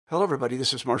Hello, everybody.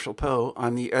 This is Marshall Poe.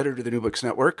 I'm the editor of the New Books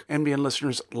Network. NBN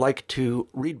listeners like to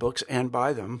read books and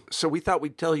buy them. So we thought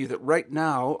we'd tell you that right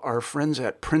now, our friends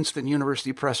at Princeton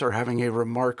University Press are having a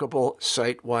remarkable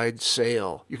site-wide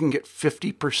sale. You can get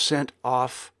 50%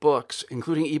 off books,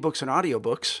 including ebooks and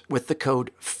audiobooks, with the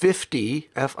code 50,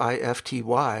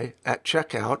 F-I-F-T-Y, at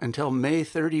checkout until May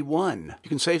 31. You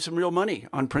can save some real money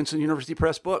on Princeton University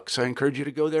Press books. I encourage you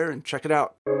to go there and check it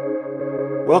out.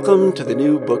 Welcome to the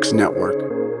New Books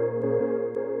Network.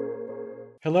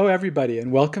 Hello, everybody,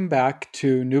 and welcome back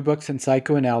to New Books and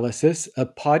Psychoanalysis, a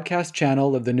podcast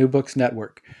channel of the New Books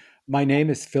Network. My name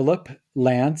is Philip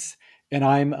Lance, and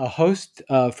I'm a host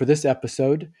for this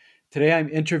episode. Today, I'm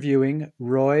interviewing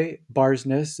Roy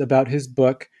Barsness about his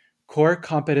book, Core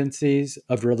Competencies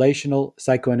of Relational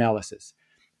Psychoanalysis,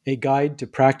 a Guide to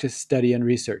Practice, Study, and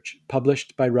Research,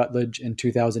 published by Routledge in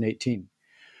 2018.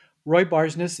 Roy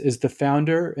Barsness is the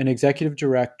founder and executive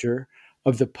director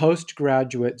of the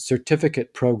postgraduate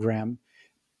certificate program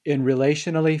in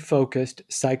relationally focused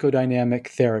psychodynamic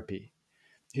therapy.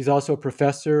 He's also a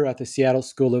professor at the Seattle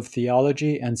School of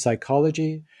Theology and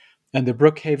Psychology and the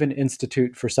Brookhaven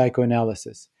Institute for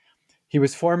Psychoanalysis. He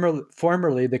was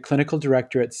formerly the clinical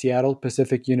director at Seattle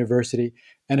Pacific University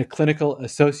and a clinical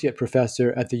associate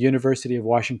professor at the University of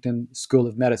Washington School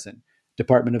of Medicine,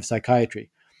 Department of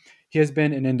Psychiatry. He has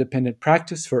been in independent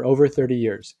practice for over 30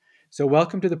 years. So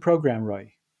welcome to the program,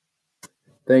 Roy.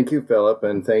 Thank you, Philip,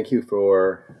 and thank you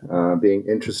for being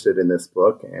interested in this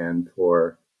book and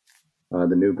for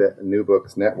the New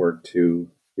Books Network to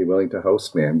be willing to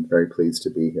host me. I'm very pleased to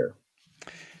be here.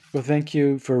 Well, thank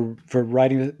you for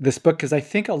writing this book, because I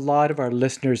think a lot of our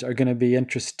listeners are going to be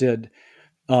interested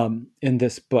in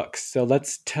this book. So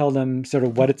let's tell them sort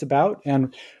of what it's about.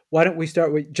 And why don't we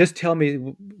start with, just tell me,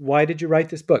 why did you write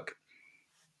this book?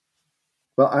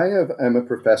 Well, I'm a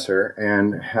professor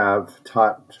and have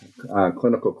taught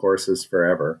clinical courses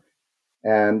forever.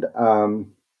 And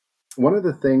one of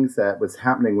the things that was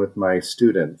happening with my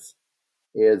students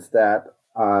is that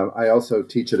I also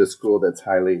teach at a school that's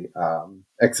highly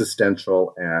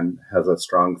existential and has a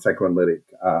strong psychoanalytic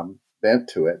bent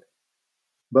to it.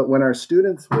 But when our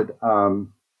students would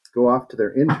go off to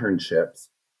their internships,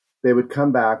 they would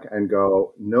come back and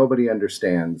go, nobody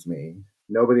understands me.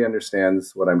 Nobody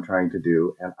understands what I'm trying to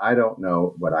do, and I don't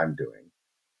know what I'm doing.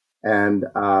 And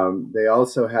they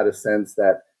also had a sense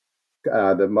that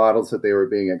the models that they were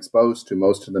being exposed to,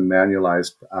 most of the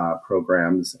manualized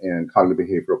programs and cognitive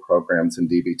behavioral programs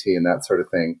and DBT and that sort of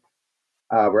thing,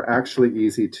 were actually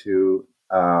easy to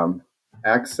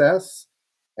access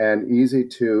and easy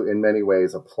to, in many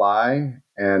ways, apply.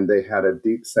 And they had a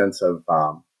deep sense of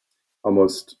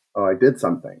almost, oh, I did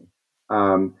something.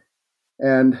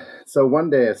 And so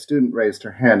one day a student raised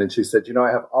her hand and she said,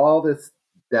 I have all this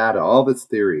data, all this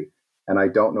theory, and I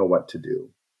don't know what to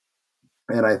do.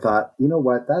 And I thought, you know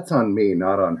what, that's on me,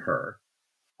 not on her.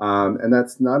 And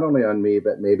that's not only on me,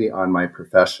 but maybe on my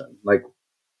profession. Like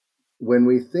when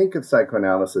we think of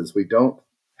psychoanalysis, we don't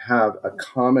have a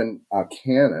common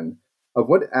canon of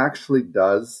what actually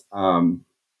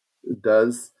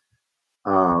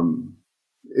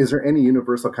is there any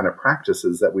universal kind of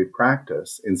practices that we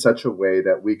practice in such a way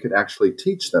that we could actually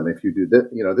teach them? If you do this,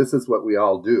 this is what we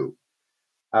all do.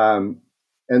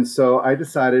 And so I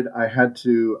decided I had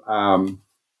to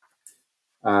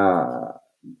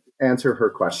answer her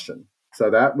question. So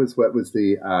that was what was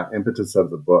the impetus of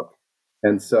the book.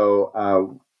 And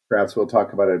so perhaps we'll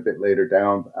talk about it a bit later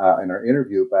down in our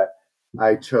interview, but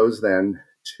I chose then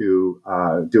to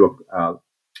do a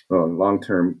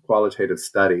long-term qualitative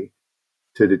study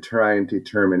to try and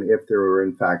determine if there were,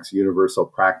 in fact, universal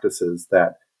practices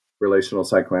that relational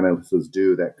psychoanalysts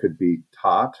do that could be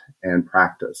taught and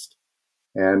practiced.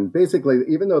 And basically,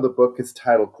 even though the book is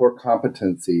titled Core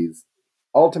Competencies,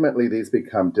 ultimately these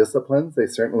become disciplines. They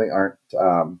certainly aren't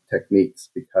techniques,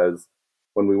 because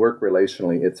when we work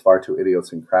relationally, it's far too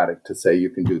idiosyncratic to say you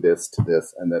can do this to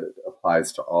this and that it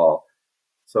applies to all.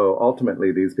 So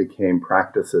ultimately, these became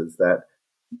practices that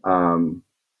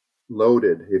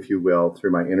loaded, if you will,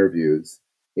 through my interviews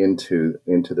into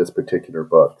this particular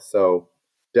book. So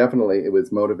definitely it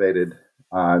was motivated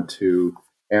to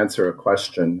answer a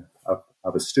question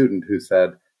of a student who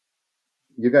said,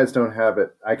 you guys don't have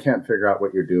it. I can't figure out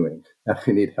what you're doing. And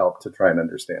I need help to try and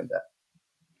understand that.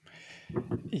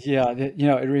 Yeah,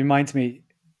 it reminds me,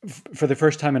 for the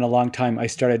first time in a long time, I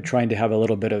started trying to have a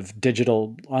little bit of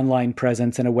digital online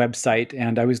presence and a website.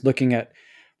 And I was looking at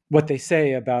what they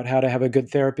say about how to have a good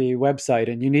therapy website,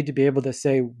 and you need to be able to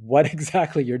say what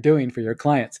exactly you're doing for your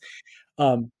clients.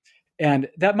 And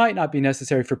that might not be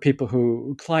necessary for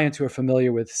clients who are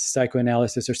familiar with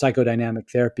psychoanalysis or psychodynamic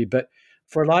therapy, but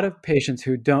for a lot of patients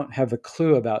who don't have a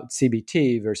clue about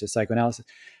CBT versus psychoanalysis,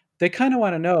 they kind of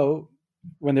want to know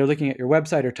when they're looking at your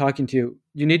website or talking to you,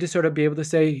 you need to sort of be able to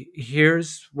say,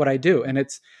 here's what I do. And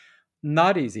it's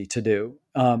not easy to do.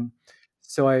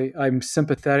 So I'm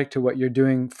sympathetic to what you're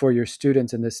doing for your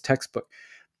students in this textbook.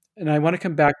 And I want to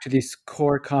come back to these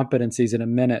core competencies in a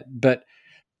minute. But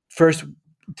first,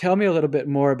 tell me a little bit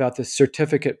more about the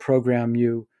certificate program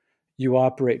you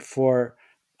operate for.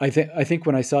 I think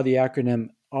when I saw the acronym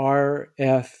RFPT,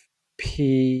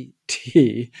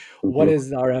 what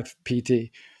is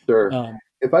RFPT? Sure.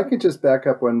 If I could just back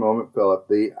up one moment, Philip,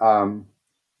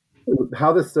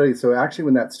 how this study. So actually,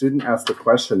 when that student asked the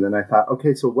question, then I thought,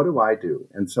 okay, so what do I do?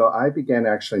 And so I began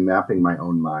actually mapping my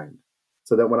own mind,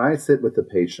 so that when I sit with the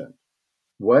patient,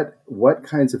 what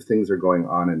kinds of things are going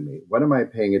on in me? What am I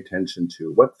paying attention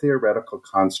to? What theoretical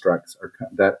constructs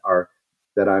that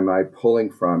am I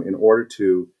pulling from in order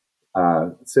to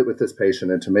sit with this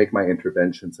patient and to make my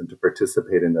interventions and to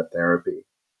participate in the therapy?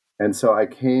 And so I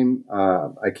came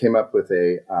up with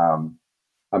a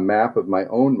map of my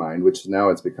own mind, which now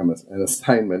has become an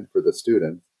assignment for the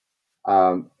students.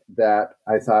 That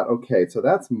I thought, okay, so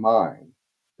that's mine.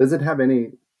 Does it have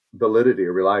any validity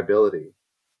or reliability?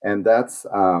 And that's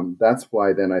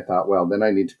why then I thought, well, then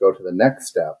I need to go to the next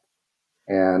step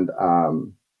and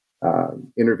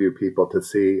interview people to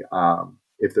see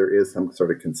if there is some sort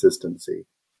of consistency.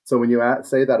 So when you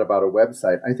say that about a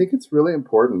website, I think it's really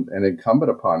important and incumbent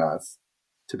upon us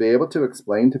to be able to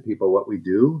explain to people what we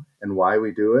do and why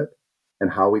we do it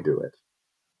and how we do it.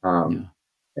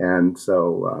 And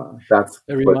so that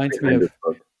reminds me of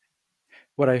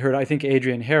what I heard. I think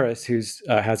Adrienne Harris, who's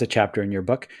has a chapter in your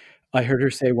book, I heard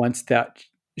her say once that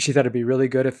she thought it'd be really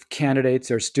good if candidates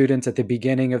or students at the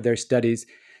beginning of their studies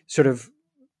sort of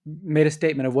made a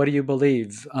statement of what do you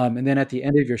believe, and then at the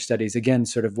end of your studies, again,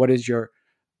 sort of what is your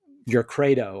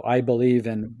credo? I believe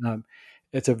in.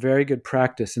 It's a very good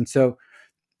practice. And so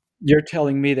you're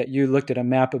telling me that you looked at a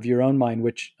map of your own mind,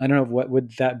 which I don't know what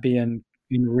would that be in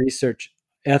research,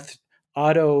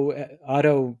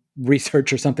 auto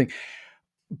research or something.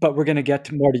 But we're going to get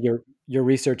more to your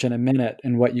research in a minute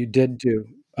and what you did do.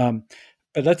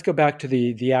 But let's go back to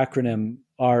the acronym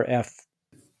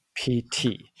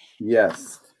RFPT.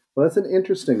 Yes. Well, that's an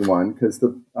interesting one because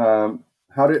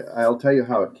I'll tell you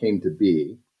how it came to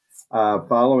be.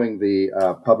 Following the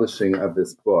publishing of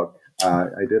this book,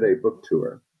 I did a book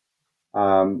tour.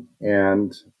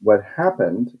 And what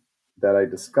happened that I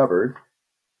discovered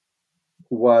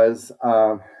was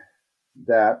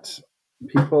that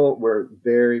people were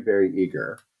very, very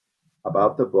eager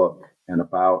about the book and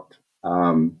about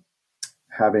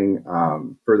having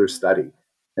further study.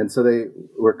 And so they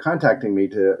were contacting me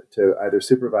to either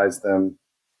supervise them,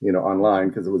 online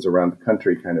because it was around the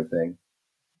country kind of thing,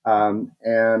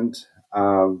 and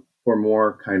for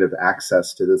more kind of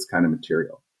access to this kind of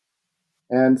material.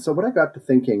 And so what I got to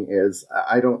thinking is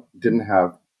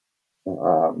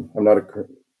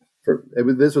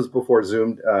this was before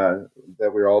Zoom,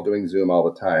 that we were all doing Zoom all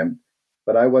the time,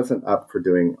 but I wasn't up for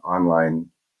doing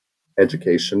online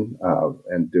education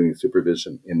and doing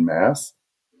supervision in mass.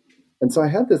 And so I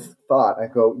had this thought, I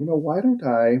go, why don't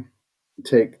I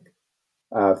take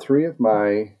 3 of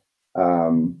my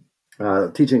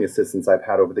teaching assistants I've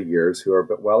had over the years who are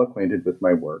well acquainted with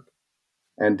my work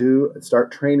and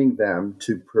start training them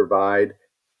to provide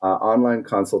online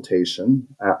consultation,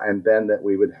 and then that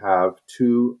we would have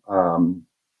 2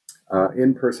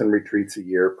 in-person retreats a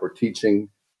year for teaching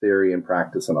theory and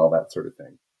practice and all that sort of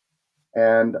thing.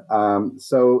 And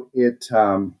so it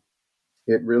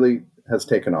really has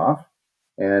taken off,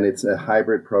 and it's a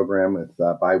hybrid program with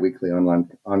biweekly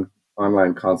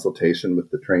online consultation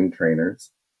with the trained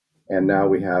trainers. And now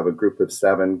we have a group of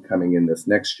 7 coming in this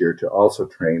next year to also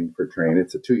train for TRAIN.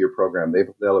 It's a 2-year program.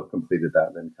 They'll have completed that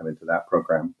and then come into that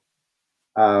program.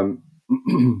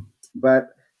 But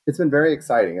it's been very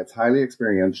exciting. It's highly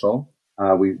experiential.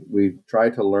 We try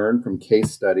to learn from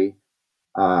case study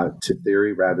to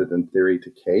theory rather than theory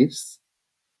to case.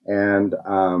 And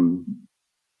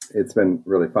it's been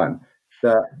really fun.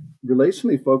 The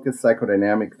relationally focused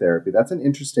psychodynamic therapy, that's an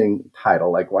interesting title.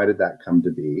 Like, why did that come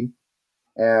to be?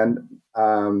 And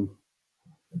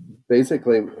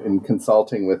basically, in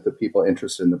consulting with the people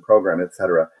interested in the program, et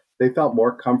cetera, they felt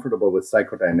more comfortable with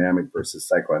psychodynamic versus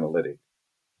psychoanalytic.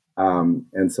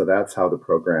 And so that's how the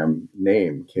program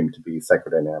name came to be,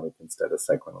 psychodynamic instead of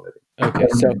psychoanalytic. Okay,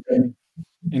 so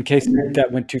in case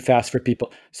that went too fast for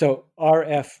people. So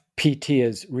RFPT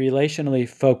is relationally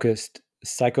focused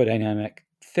psychodynamic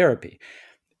therapy.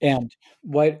 And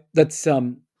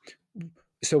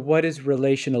so what is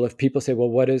relational? If people say, well,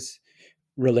 what is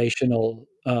relational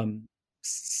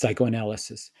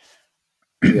psychoanalysis?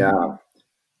 Yeah.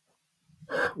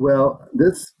 Well,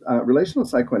 this relational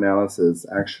psychoanalysis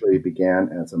actually began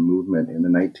as a movement in the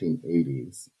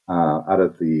 1980s out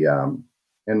of the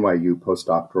NYU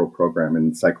postdoctoral program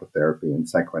in psychotherapy and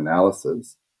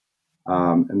psychoanalysis.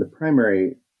 And the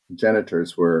primary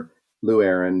genitors were Lou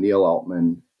Aaron, Neil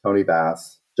Altman, Tony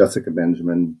Bass, Jessica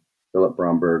Benjamin, Philip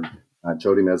Bromberg,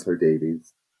 Jody Mesler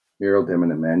Davies, Muriel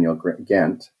Dimon, Emmanuel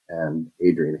Gent, and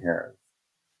Adrian Harris.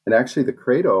 And actually, the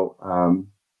credo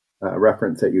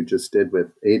reference that you just did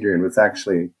with Adrian was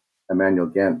actually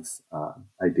Emmanuel Gent's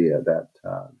idea that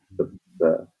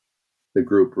the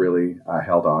group really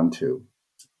held on to.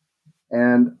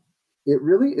 And it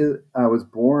really was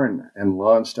born and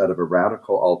launched out of a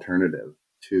radical alternative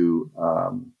to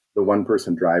the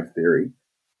one-person drive theory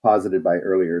posited by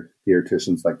earlier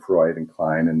theoreticians like Freud and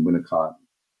Klein and Winnicott,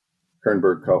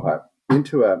 Kernberg, Kohut,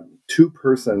 into a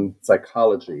two-person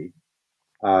psychology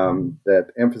that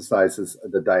emphasizes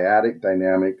the dyadic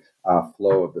dynamic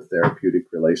flow of the therapeutic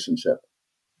relationship.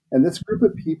 And this group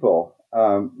of people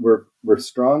were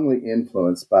strongly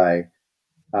influenced by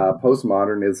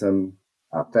postmodernism,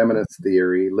 feminist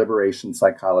theory, liberation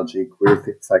psychology,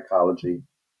 queer psychology,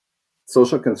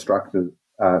 social constructionism,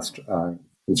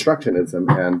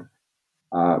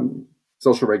 and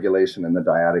social regulation and the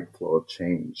dyadic flow of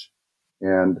change.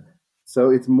 And so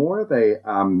it's more of a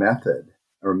method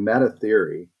or meta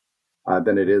theory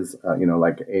than it is,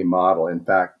 like a model. In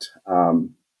fact,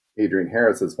 Adrian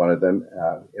Harris is one of them,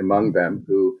 among them,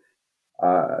 who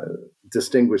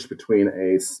distinguish between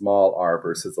a small R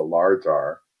versus a large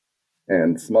R.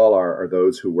 And small R are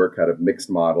those who work out of mixed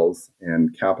models,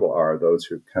 and capital R are those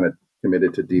who are kind of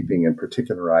committed to deepening and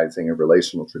particularizing a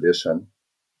relational tradition.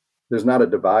 There's not a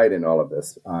divide in all of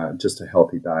this, just a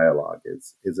healthy dialogue.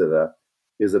 Is it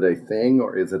a thing,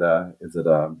 or is it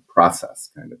a process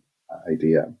kind of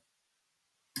idea?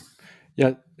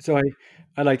 Yeah, so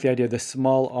I like the idea of the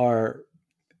small r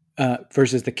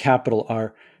versus the capital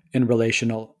R in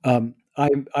relational.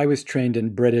 I was trained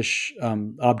in British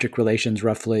object relations,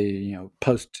 roughly,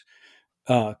 post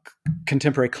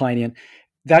contemporary Kleinian.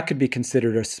 That could be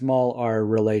considered a small r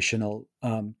relational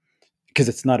because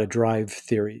it's not a drive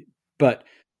theory. But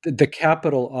the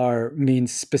capital R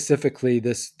means specifically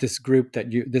this group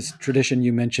this tradition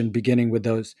you mentioned, beginning with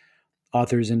those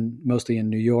authors mostly in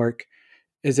New York.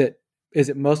 Is it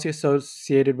mostly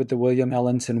associated with the William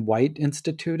Ellenson White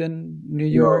Institute in New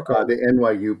York? No, the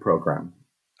NYU program.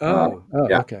 Yeah.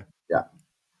 Okay. Yeah.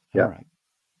 All right.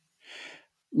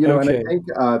 And I think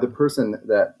the person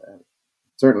that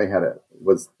certainly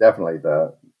was definitely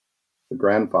the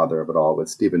grandfather of it all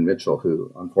was Stephen Mitchell,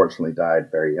 who unfortunately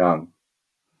died very young.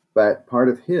 But part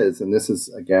of his, and this is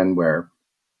again where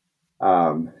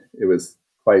it was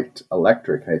quite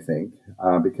electric, I think,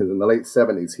 because in the late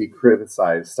 70s, he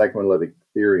criticized psychoanalytic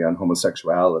theory on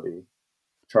homosexuality,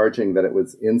 charging that it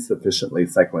was insufficiently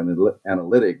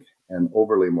psychoanalytic and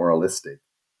overly moralistic.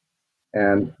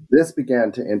 And this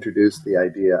began to introduce the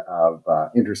idea of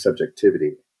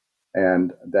intersubjectivity,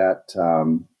 and that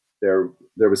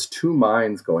there was two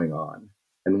minds going on,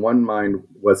 and one mind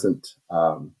wasn't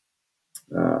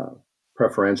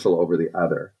preferential over the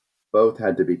other. Both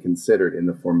had to be considered in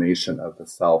the formation of the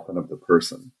self and of the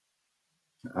person.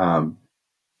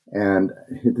 And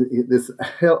this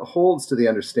holds to the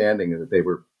understanding that they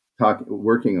were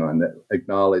working on, that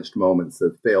acknowledged moments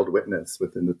of failed witness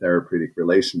within the therapeutic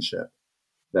relationship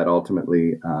that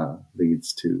ultimately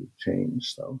leads to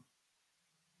change. So,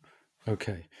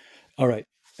 okay, all right.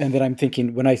 And then I'm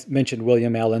thinking, when I mentioned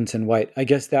William Ellenson White, I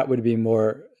guess that would be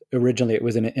more, originally it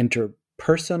was an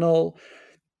interpersonal,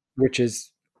 which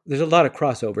is, there's a lot of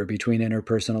crossover between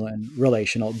interpersonal and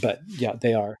relational, but yeah,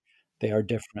 they are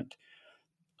different.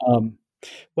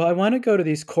 Well, I want to go to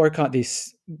these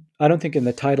these. I don't think in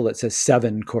the title it says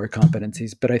 7 core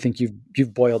competencies, but I think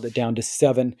you've boiled it down to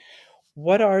 7.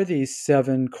 What are these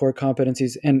 7 core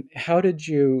competencies, and how did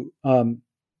you?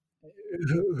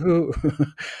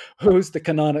 Who's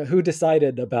the who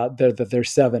decided about that there's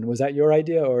 7? Was that your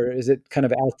idea, or is it kind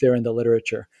of out there in the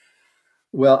literature?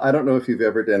 Well, I don't know if you've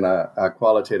ever done a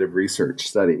qualitative research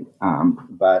study,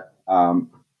 but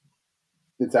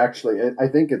it's actually, I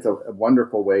think it's a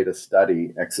wonderful way to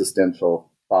study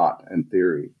existential thought and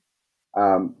theory.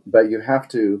 But you have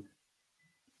to,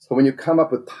 so when you come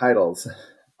up with titles,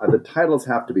 the titles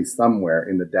have to be somewhere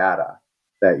in the data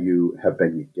that you have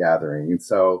been gathering. And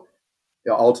so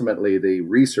ultimately the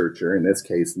researcher, in this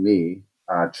case me,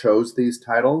 chose these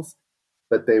titles,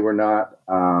 but they were not,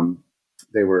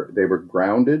 they were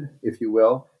grounded, if you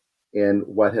will, in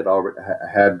what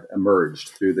had emerged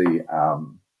through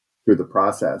the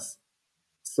process.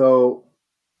 So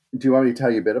Do you want me to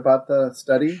tell you a bit about the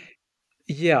study?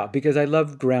 Yeah, because I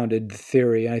love grounded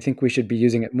theory, and I think we should be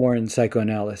using it more in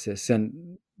psychoanalysis.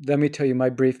 And let me tell you my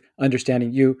brief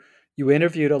understanding. You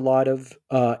interviewed a lot of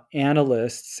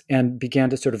analysts and began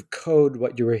to sort of code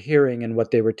what you were hearing and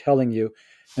what they were telling you.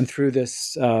 And through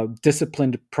this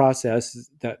disciplined process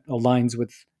that aligns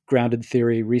with grounded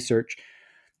theory research,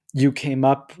 you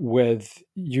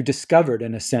discovered,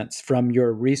 in a sense, from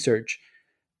your research,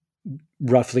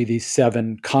 roughly these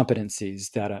 7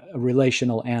 competencies that a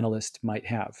relational analyst might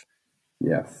have. Is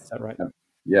Yes. that right? Yep.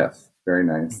 Yes. Very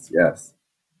nice. Yes.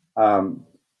 Um,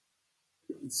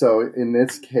 so in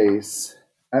this case,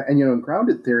 and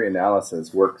grounded theory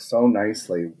analysis works so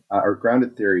nicely, or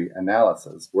grounded theory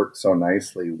analysis works so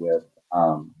nicely with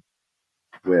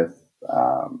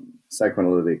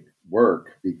psychoanalytic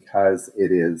work because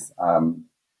it is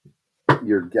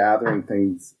you're gathering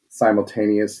things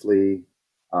simultaneously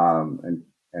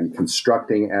and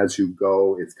constructing as you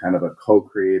go. It's kind of a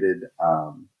co-created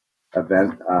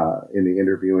event in the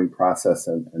interviewing process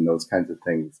and those kinds of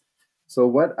things. So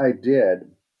what I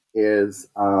did is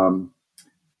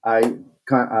I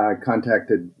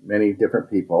contacted many different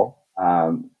people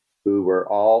who were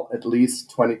all at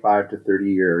least 25 to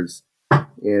 30 years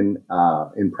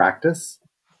in practice.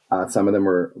 Some of them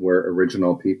were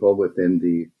original people within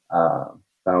the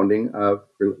founding of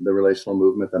the relational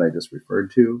movement that I just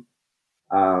referred to.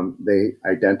 They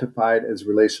identified as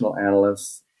relational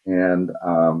analysts and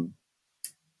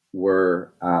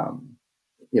were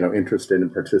interested in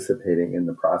participating in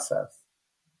the process.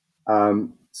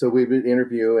 So we would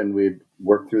interview and we'd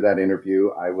work through that interview.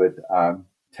 I would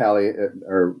tally it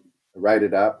or write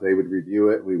it up. They would review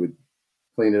it. We would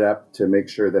clean it up to make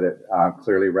sure that it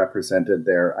clearly represented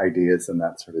their ideas and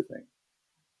that sort of thing.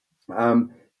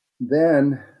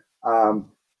 Then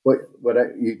what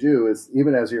you do is,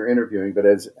 even as you're interviewing, but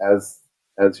as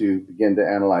you begin to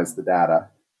analyze the data,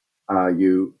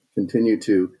 you continue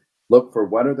to look for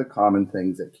what are the common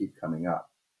things that keep coming up.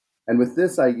 And with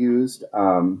this, I used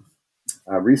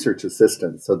research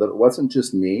assistants so that it wasn't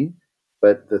just me,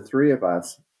 but the three of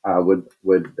us would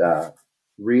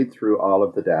read through all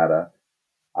of the data,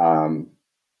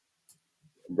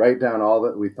 write down all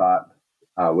that we thought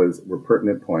were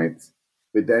pertinent points.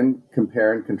 We'd then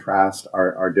compare and contrast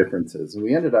our differences. And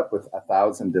we ended up with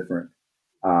 1,000 different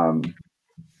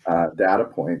data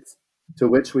points, to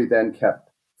which we then kept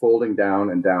folding down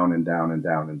and down and down and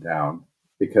down and down,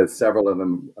 because several of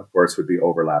them, of course, would be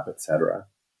overlap, et cetera.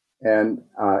 And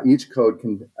each code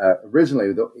can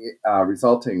originally,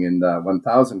 resulting in the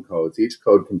 1,000 codes, each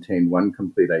code contained one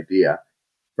complete idea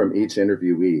from each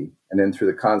interviewee. And then through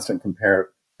the constant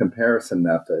comparison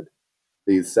method,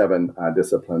 these 7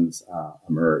 disciplines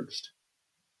emerged.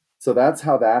 So that's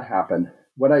how that happened.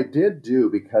 What I did do,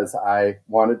 because I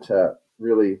wanted to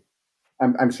really,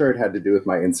 I'm sure it had to do with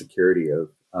my insecurity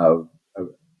of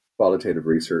qualitative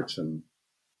research and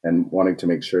wanting to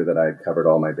make sure that I had covered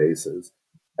all my bases.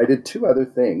 I did 2 other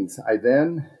things. I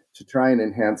then, to try and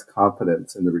enhance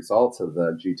confidence in the results of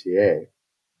the GTA,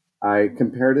 I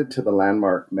compared it to the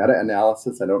landmark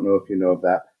meta-analysis. I don't know if you know of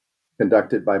that,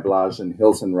 conducted by Blage and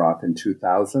Hilsenroth in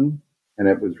 2000. And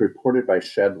it was reported by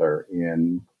Shedler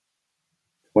in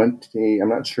I'm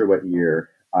not sure what year,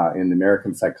 in the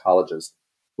American Psychologist,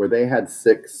 where they had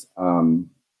 6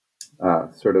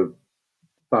 sort of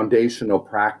foundational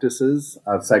practices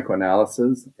of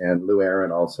psychoanalysis. And Lou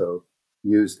Aaron also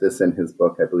used this in his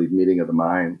book, I believe, Meeting of the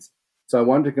Minds. So I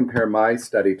wanted to compare my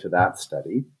study to that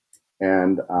study.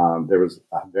 And there was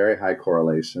a very high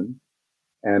correlation.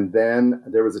 And then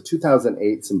there was a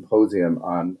 2008 symposium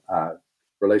on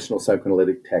relational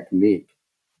psychoanalytic technique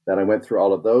that I went through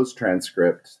all of those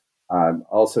transcripts.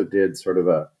 Also did sort of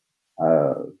a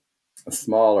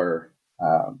smaller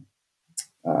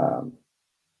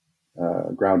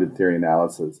grounded theory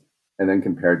analysis, and then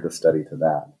compared the study to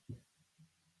that.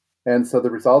 And so the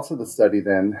results of the study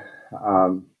then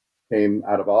came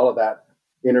out of all of that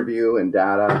interview and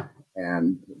data,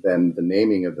 and then the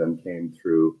naming of them came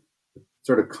through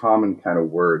sort of common kind of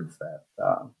words that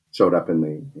showed up in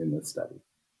the study.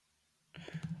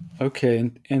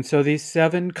 Okay, and so these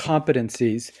 7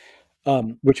 competencies,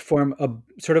 which form a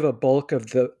sort of a bulk of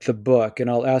the book,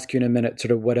 and I'll ask you in a minute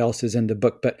sort of what else is in the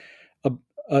book, but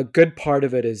a good part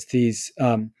of it is these,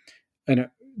 and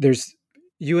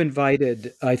you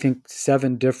invited, I think,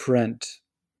 7 different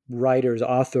writers,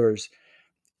 authors,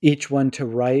 each one to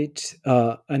write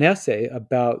an essay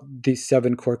about these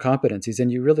 7 core competencies,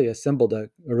 and you really assembled a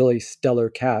really stellar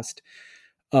cast.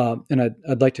 And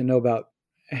I'd like to know about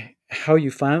how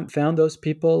you found those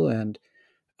people, and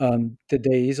did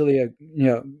they easily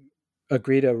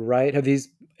agree to write? Have these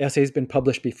essays been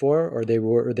published before, or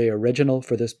were they original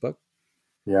for this book?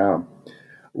 Yeah.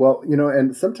 Well,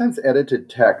 and sometimes edited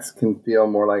text can feel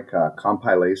more like a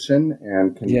compilation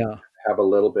and can Yeah. have a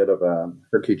little bit of a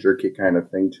herky-jerky kind of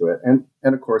thing to it. And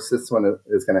of course, this one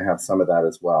is going to have some of that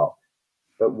as well.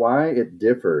 But why it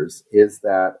differs is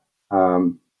that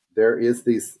there is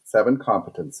these 7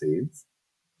 competencies.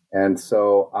 And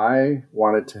so I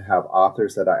wanted to have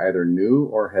authors that I either knew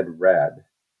or had read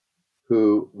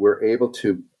who were able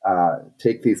to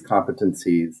take these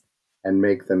competencies and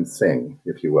make them sing,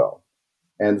 if you will.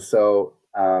 And so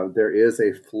there is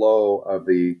a flow of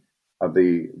the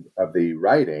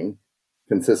writing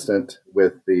consistent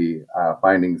with the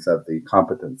findings of the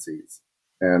competencies.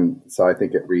 And so I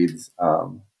think it reads,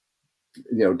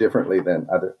 differently than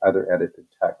other edited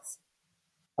texts.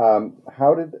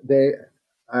 How did they?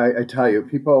 I tell you,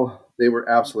 they were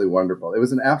absolutely wonderful. It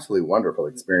was an absolutely wonderful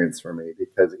experience for me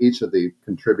because each of the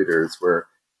contributors were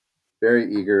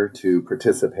very eager to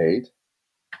participate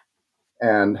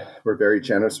and were very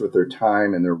generous with their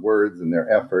time and their words and their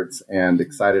efforts and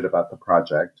excited about the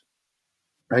project.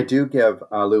 I do give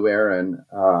Lou Aaron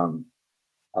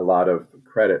a lot of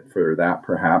credit for that,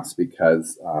 perhaps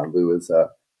because Lou is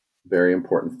a very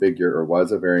important figure, or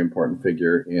was a very important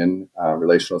figure in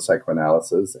relational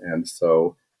psychoanalysis. And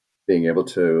so being able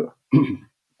to,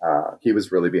 he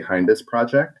was really behind this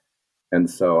project. And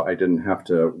so I didn't have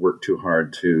to work too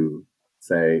hard to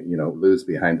say, Lou's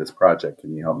behind this project,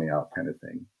 can you help me out, kind of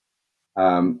thing.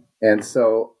 And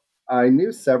so I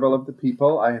knew several of the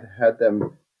people. I had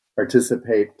them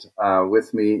participate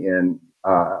with me in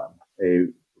a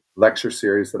lecture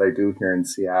series that I do here in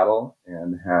Seattle,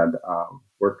 and had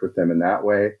worked with them in that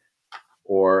way,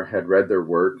 or had read their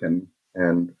work and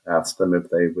asked them if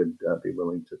they would be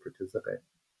willing to participate.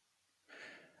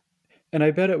 And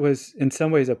I bet it was in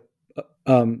some ways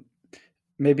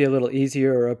maybe a little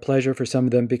easier or a pleasure for some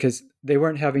of them because they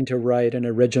weren't having to write an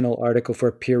original article for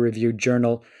a peer-reviewed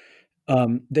journal.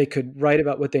 They could write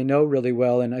about what they know really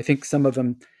well. And I think some of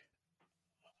them,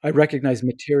 I recognize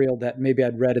material that maybe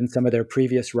I'd read in some of their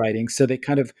previous writings. So they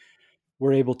kind of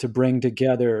were able to bring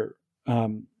together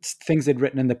things they'd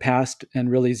written in the past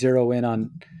and really zero in on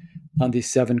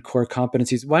these 7 core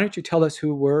competencies. Why don't you tell us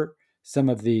who were some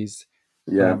of these?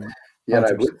 And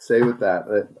I would say with that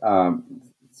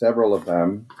several of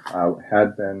them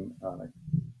had been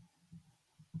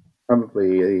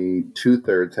probably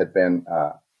 2/3 had been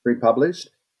pre-published.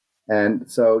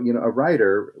 And so, a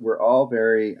writer, we're all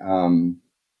very, when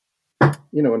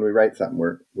we write something,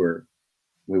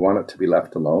 we want it to be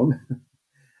left alone.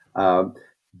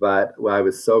 But I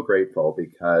was so grateful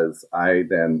because I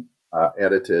then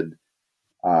edited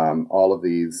all of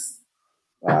these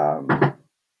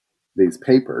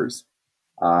papers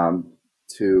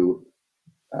to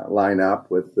line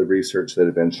up with the research that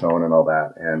had been shown and all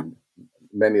that. And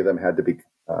many of them had to be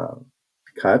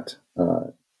cut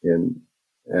and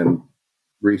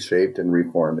reshaped and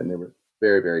reformed. And they were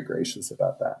very, very gracious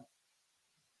about that.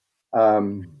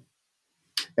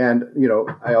 And,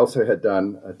 I also had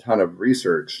done a ton of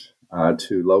research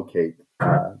to locate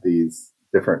these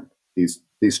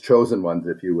chosen ones,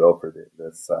 if you will, for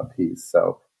this piece.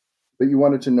 So, but you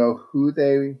wanted to know who.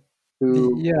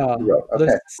 Yeah, okay.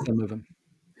 List some of them.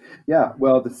 Yeah,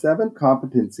 well, the 7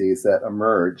 competencies that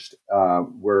emerged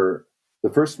were, the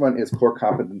first one is core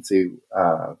competency,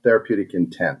 therapeutic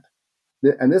intent.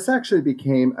 And this actually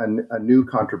became a new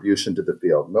contribution to the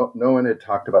field. No one had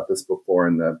talked about this before,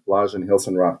 and the Blage and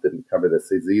Hilsenroth didn't cover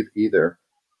this either.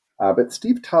 But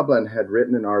Steve Tublin had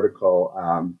written an article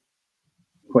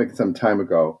quite some time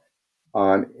ago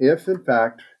on if, in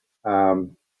fact,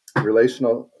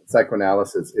 relational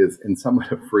psychoanalysis is in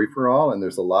somewhat of free-for-all, and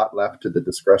there's a lot left to the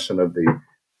discretion of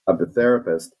the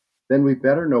therapist, then we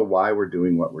better know why we're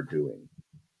doing what we're doing.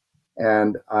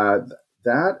 And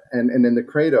that, and in the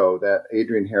Credo, that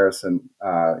Adrian Harrison,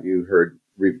 you heard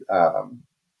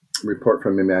report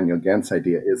from Emmanuel Gent's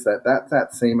idea, is that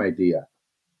same idea.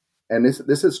 And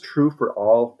this is true for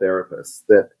all therapists,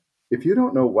 that if you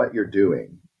don't know what you're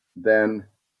doing, then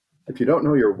if you don't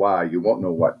know your why, you won't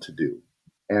know what to do.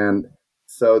 And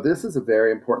so this is a very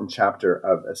important chapter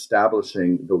of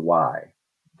establishing the why,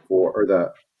 or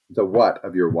the what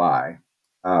of your why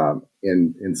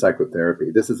in psychotherapy.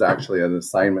 This is actually an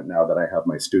assignment now that I have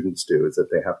my students do, is that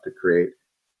they have to create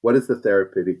what is the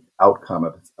therapeutic outcome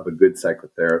of a good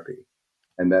psychotherapy,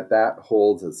 and that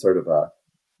holds as sort of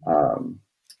an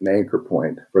anchor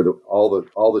point for all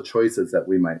the choices that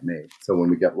we might make. So when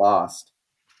we get lost,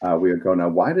 we would go, now,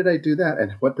 why did I do that?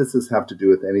 And what does this have to do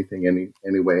with anything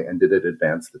anyway? And did it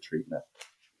advance the treatment?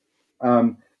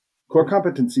 Core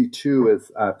competency 2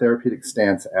 is therapeutic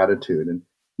stance attitude. And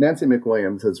Nancy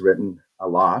McWilliams has written a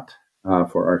lot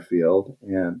for our field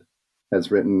and has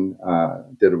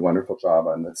did a wonderful job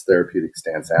on this therapeutic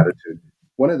stance attitude.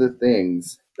 One of the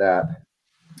things that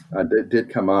did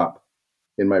come up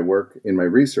in my work, in my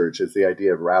research, is the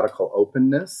idea of radical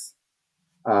openness.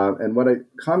 And what I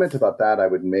comment about that I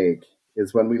would make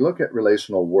is when we look at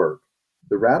relational work,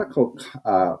 the radical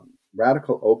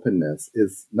openness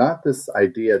is not this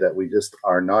idea that we just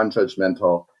are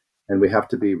non-judgmental and we have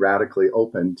to be radically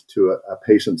open to a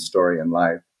patient's story in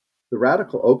life. The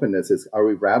radical openness is: are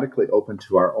we radically open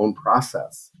to our own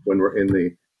process when we're in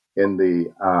the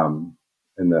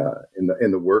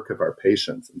work of our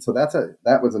patients? And so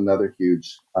that was another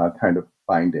huge kind of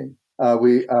finding.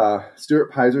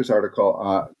 Stuart Peiser's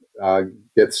article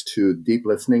gets to deep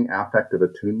listening, affective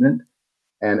attunement,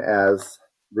 and as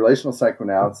relational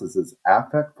psychoanalysis is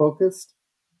affect focused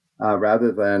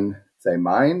rather than say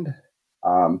mind.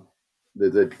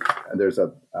 There's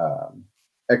a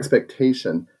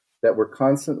expectation that we're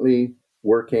constantly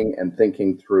working and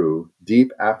thinking through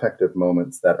deep affective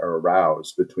moments that are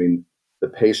aroused between the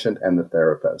patient and the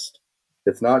therapist.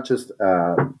 It's not just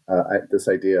this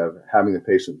idea of having the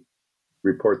patient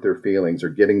report their feelings or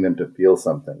getting them to feel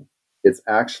something. It's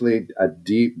actually a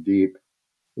deep, deep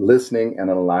listening and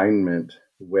alignment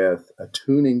with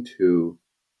attuning to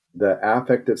the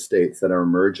affective states that are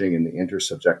emerging in the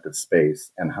intersubjective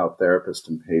space and how therapist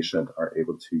and patient are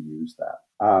able to use that.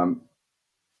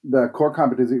 The core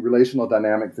competency, relational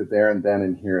dynamics of there and then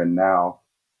and here and now.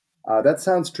 That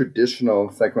sounds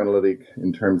traditional psychoanalytic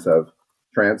in terms of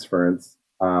transference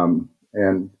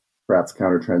and perhaps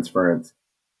countertransference.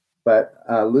 But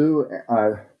Lou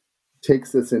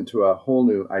takes this into a whole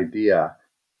new idea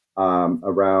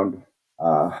around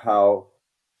how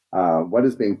what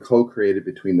is being co-created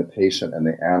between the patient and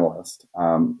the analyst.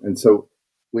 And so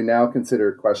we now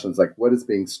consider questions like, what is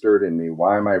being stirred in me?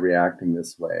 Why am I reacting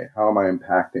this way? How am I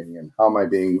impacting? And how am I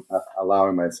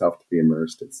allowing myself to be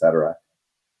immersed, et cetera?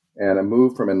 And a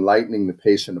move from enlightening the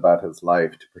patient about his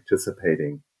life to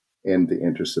participating in the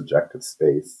intersubjective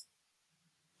space.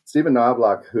 Stephen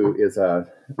Knobloch, who is a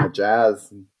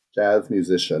jazz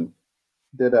musician,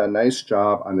 did a nice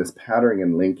job on this patterning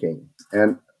and linking.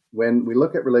 And when we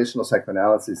look at relational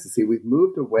psychoanalysis, you see we've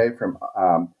moved away from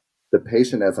the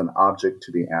patient as an object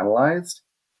to be analyzed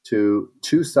to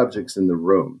two subjects in the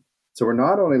room. So we're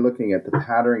not only looking at the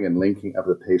patterning and linking of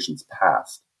the patient's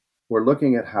past, we're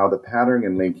looking at how the patterning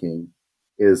and linking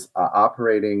is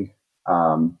operating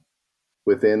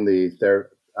within the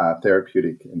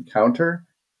therapeutic encounter,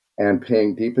 and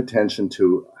paying deep attention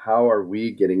to how are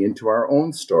we getting into our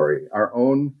own story, our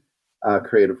own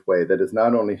creative way that is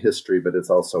not only history, but it's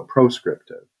also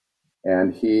proscriptive.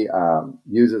 And he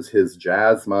uses his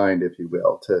jazz mind, if you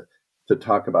will, to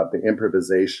talk about the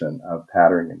improvisation of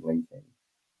patterning and linking.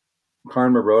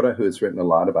 Karin Marotta, who has written a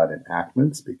lot about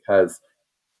enactments, because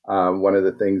one of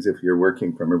the things, if you're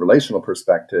working from a relational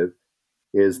perspective,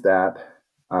 is that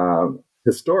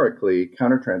historically,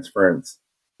 countertransference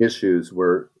issues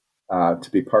were to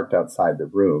be parked outside the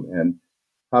room. And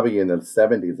probably in the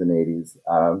 70s and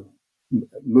 80s,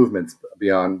 movements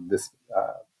beyond this,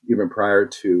 even prior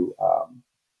to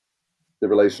the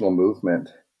relational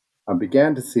movement,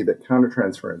 began to see that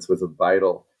countertransference was a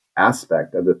vital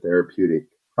aspect of the therapeutic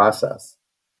process,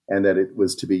 and that it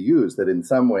was to be used, that in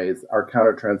some ways our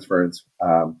countertransference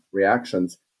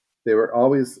reactions, they were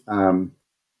always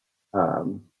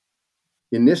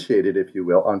initiated, if you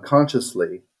will,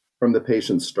 unconsciously from the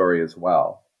patient's story as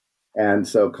well. And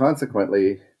so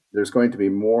consequently, there's going to be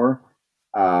more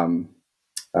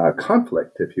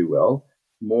conflict, if you will,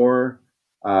 more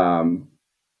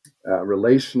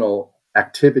relational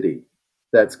activity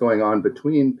that's going on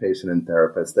between patient and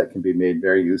therapist that can be made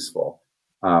very useful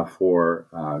for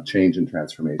change and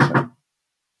transformation.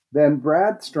 Then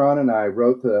Brad Strawn and I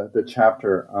wrote the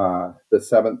chapter, the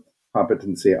 7th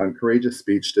competency on courageous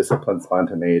speech, discipline,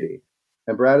 spontaneity.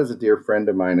 And Brad is a dear friend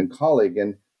of mine and colleague,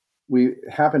 and we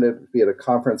happened to be at a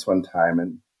conference one time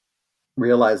and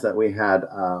realized that we had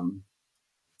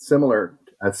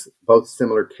both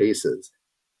similar cases.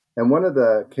 And one of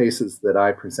the cases that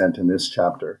I present in this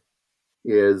chapter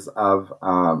is of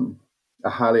a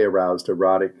highly aroused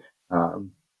erotic, at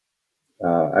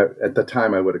the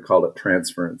time I would have called it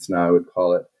transference. Now I would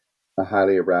call it a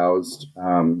highly aroused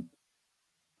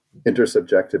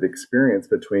intersubjective experience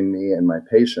between me and my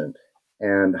patient,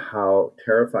 and how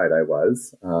terrified I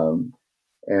was,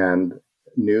 and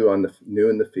new in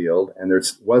the field, and there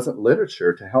wasn't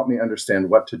literature to help me understand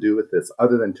what to do with this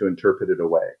other than to interpret it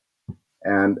away.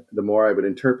 And the more I would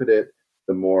interpret it,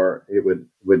 the more it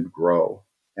would grow,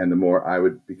 and the more I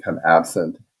would become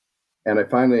absent. And I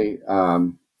finally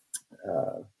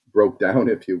broke down,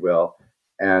 if you will,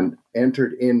 and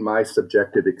entered in my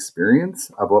subjective experience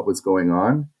of what was going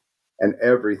on, and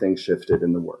everything shifted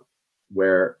in the work,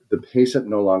 where the patient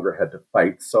no longer had to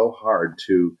fight so hard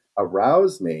to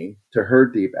arouse me to her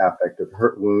deep affect of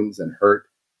hurt wounds and hurt,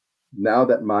 now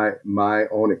that my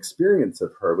own experience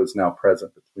of her was now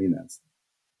present between us.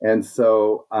 And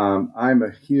so I'm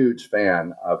a huge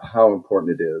fan of how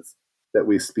important it is that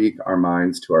we speak our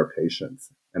minds to our patients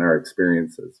and our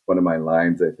experiences. One of my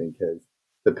lines, I think, is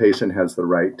the patient has the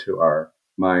right to our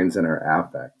minds and our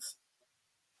affects.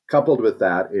 Coupled with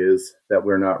that is that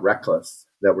we're not reckless,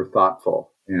 that we're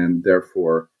thoughtful, and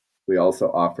therefore we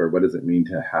also offer what does it mean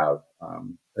to have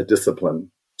a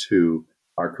discipline to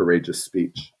our courageous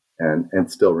speech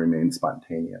and still remain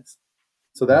spontaneous.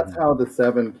 So that's how the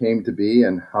 7 came to be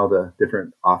and how the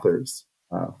different authors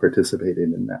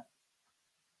participated in that.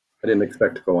 I didn't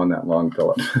expect to go on that long,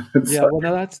 Philip. Yeah,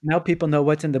 well, now people know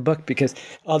what's in the book, because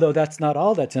although that's not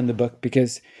all that's in the book,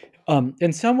 because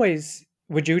in some ways,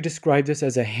 would you describe this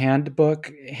as a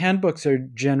handbook? Handbooks are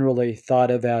generally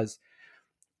thought of as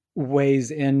ways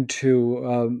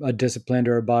into a discipline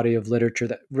or a body of literature,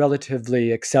 that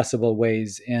relatively accessible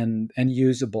ways and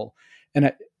usable.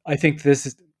 And I think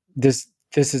this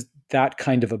is that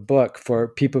kind of a book for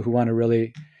people who want to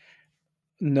really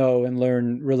know and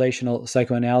learn relational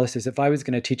psychoanalysis. If I was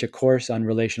going to teach a course on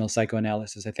relational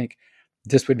psychoanalysis, I think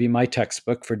this would be my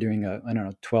textbook for doing a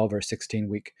 12 or 16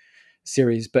 week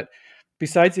series. But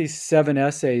besides these 7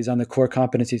 essays on the core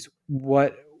competencies,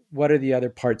 what are the other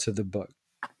parts of the book?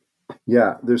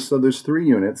 Yeah, there's 3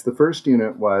 units. The first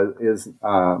unit is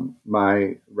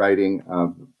my writing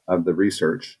of the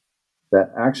research.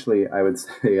 That actually, I would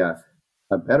say a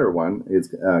better one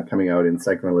is coming out in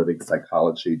Psychoanalytic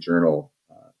Psychology Journal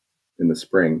in the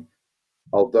spring.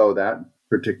 Although that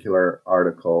particular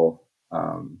article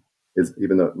is,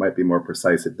 even though it might be more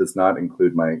precise, it does not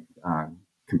include my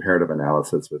comparative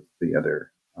analysis with the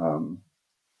other,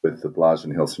 with the Blage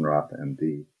and Hilsenroth and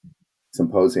the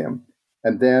symposium.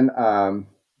 And then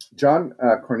John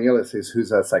Cornelius,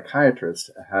 who's a psychiatrist,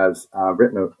 has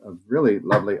written a really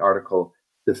lovely article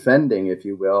defending, if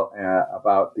you will,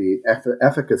 about the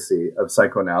efficacy of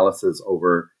psychoanalysis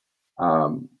over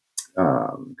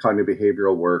cognitive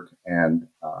behavioral work and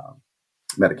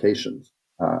medications.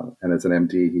 And as an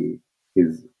MD,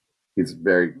 he's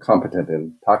very competent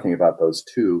in talking about those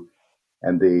two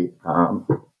and the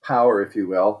power, if you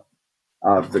will,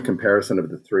 of the comparison of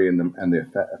the 3 and the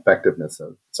effectiveness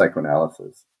of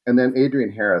psychoanalysis. And then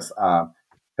Adrienne Harris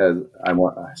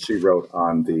she wrote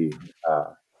on the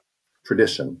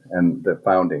tradition and the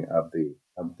founding of the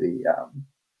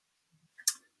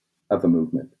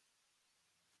movement.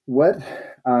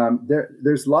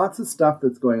 There's lots of stuff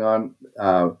that's going on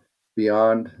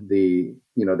beyond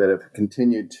that have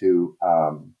continued to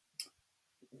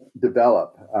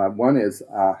develop. One is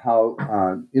how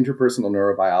interpersonal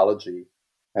neurobiology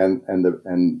and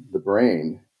the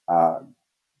brain,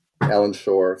 Ellen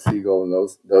Shore, Siegel, and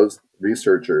those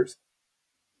researchers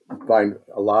find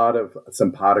a lot of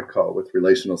simpatico with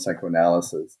relational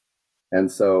psychoanalysis. And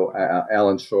so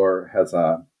Ellen Shore has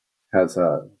a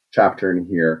chapter in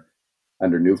here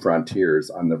under New Frontiers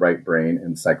on the right brain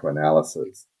and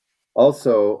psychoanalysis.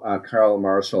 Also, Carl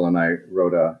Marshall and I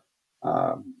wrote a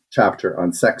chapter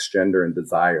on sex, gender, and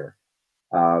desire,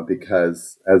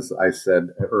 because, as I said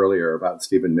earlier about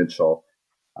Stephen Mitchell,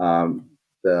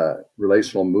 the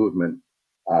relational movement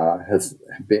has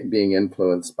been being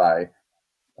influenced by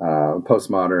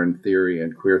postmodern theory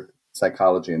and queer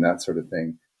psychology and that sort of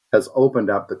thing, has opened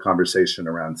up the conversation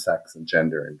around sex and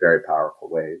gender in very powerful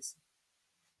ways.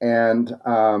 And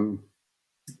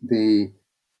the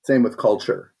same with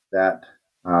culture, that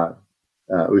Usha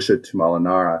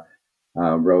Tumalanara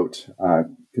wrote,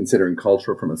 considering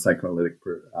culture from a psychoanalytic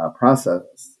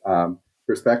process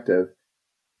perspective,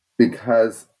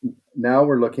 because now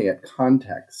we're looking at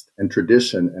context and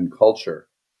tradition and culture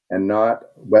and not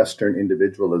Western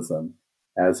individualism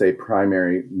as a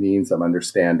primary means of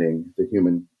understanding the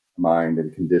human mind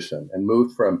and condition, and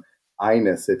moved from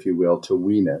I-ness, if you will, to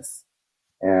we-ness.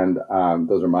 And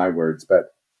those are my words,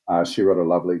 but she wrote a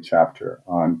lovely chapter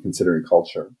on considering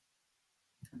culture.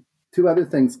 2 other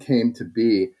things came to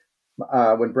be.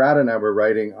 When Brad and I were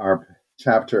writing our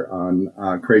chapter on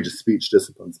courageous speech,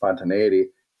 discipline,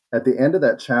 spontaneity, at the end of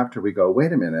that chapter, we go,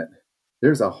 wait a minute,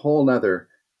 there's a whole nother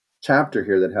chapter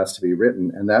here that has to be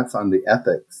written, and that's on the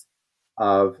ethics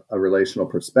of a relational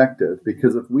perspective.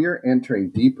 Because if we are entering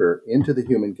deeper into the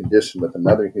human condition with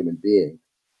another human being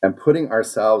and putting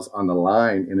ourselves on the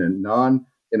line in a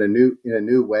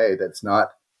new way that's not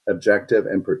objective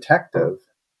and protective,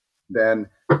 then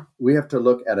we have to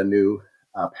look at a new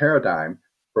paradigm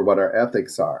for what our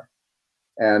ethics are.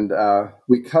 And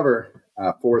we cover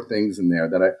 4 things in there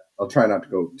that I'll try not to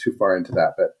go too far into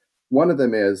that. But one of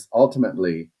them is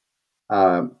ultimately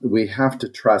we have to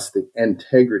trust the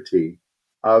integrity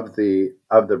of the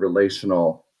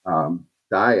relational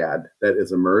dyad that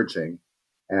is emerging.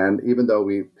 And even though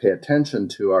we pay attention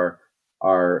to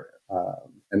our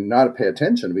and not pay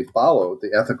attention, we follow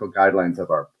the ethical guidelines of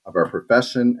our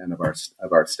profession and of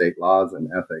our state laws and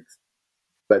ethics.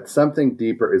 But something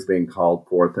deeper is being called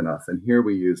forth in us. And here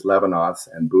we use Levinas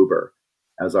and Buber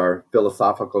as our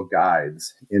philosophical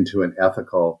guides into an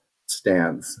ethical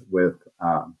stance with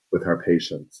our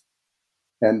patients.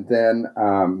 And then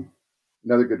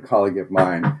another good colleague of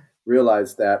mine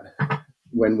realized that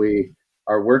when we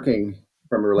are working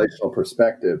from a relational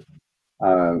perspective,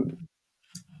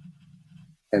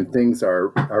 and things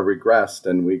are regressed,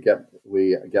 and we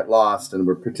get lost, and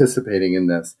we're participating in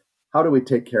this, how do we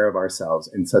take care of ourselves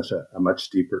in such a much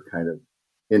deeper kind of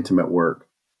intimate work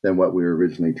than what we were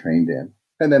originally trained in?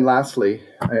 And then lastly,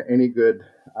 any good,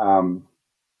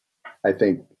 I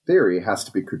think, theory has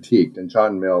to be critiqued. And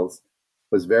John Mills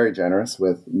was very generous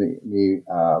with me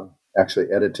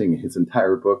actually editing his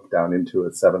entire book down into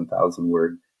a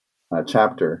 7,000-word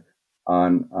chapter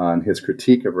on his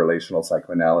critique of relational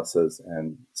psychoanalysis.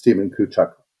 And Stephen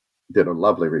Kuchuk did a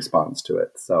lovely response to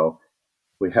it. So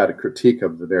we had a critique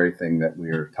of the very thing that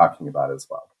we were talking about as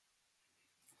well.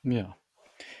 Yeah.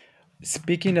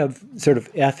 Speaking of sort of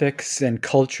ethics and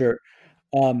culture,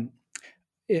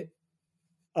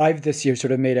 I've this year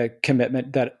sort of made a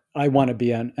commitment that I want to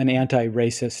be an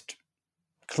anti-racist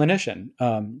clinician,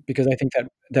 because I think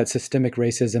that systemic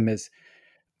racism is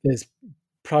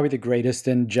probably the greatest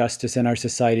injustice in our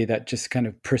society that just kind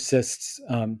of persists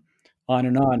on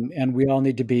and on. And we all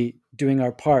need to be doing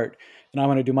our part. And I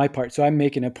want to do my part. So I'm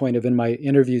making a point of, in my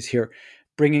interviews here,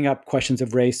 bringing up questions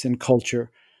of race and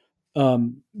culture,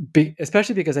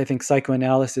 especially because I think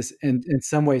psychoanalysis in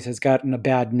some ways has gotten a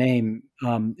bad name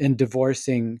in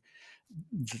divorcing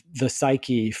the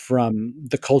psyche from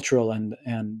the cultural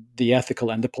and the ethical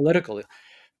and the political.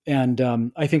 And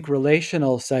I think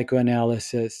relational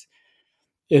psychoanalysis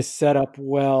is set up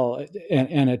well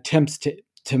and attempts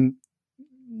to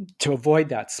avoid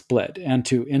that split and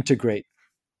to integrate.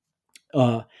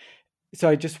 So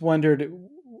I just wondered,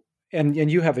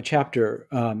 and you have a chapter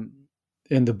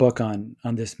in the book on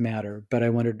this matter, but I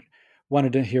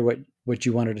wanted to hear what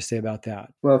you wanted to say about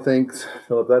that. Well, thanks,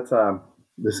 Philip.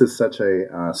 This is such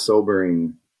a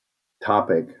sobering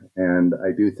topic, and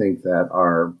I do think that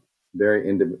our very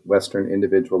Western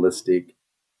individualistic,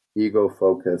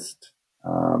 ego-focused,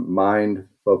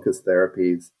 mind-focused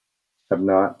therapies have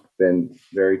not been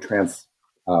very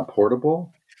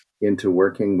transportable into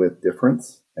working with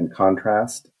difference and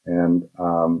contrast, and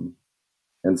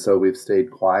so we've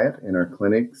stayed quiet in our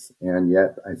clinics, and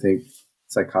yet I think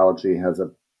psychology has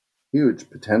a huge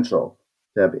potential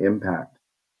to have impact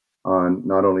on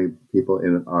not only people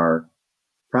in our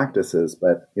practices,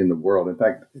 but in the world. In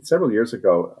fact, several years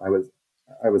ago,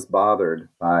 I was bothered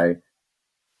by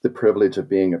the privilege of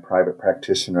being a private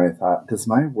practitioner. I thought, does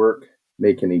my work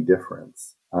make any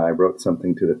difference? I wrote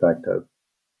something to the effect of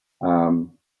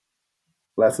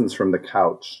Lessons from the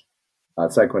Couch,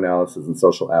 Psychoanalysis and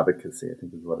Social Advocacy, I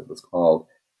think is what it was called.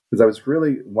 Because I was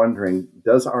really wondering,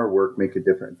 does our work make a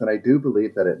difference? And I do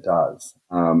believe that it does.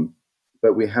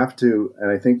 But we have to,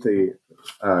 and I think the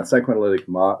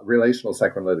relational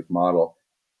psychoanalytic model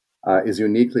is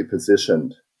uniquely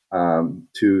positioned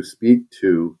to speak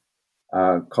to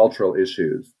cultural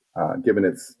issues, given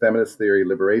its feminist theory,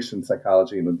 liberation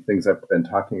psychology, and the things I've been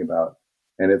talking about,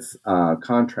 and its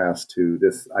contrast to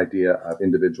this idea of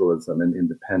individualism and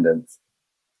independence.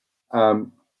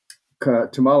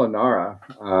 Tamala Nara,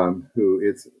 who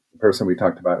is the person we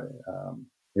talked about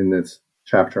in this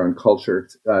chapter on culture,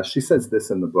 she says this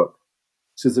in the book.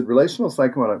 She says that relational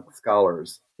psychoanalytic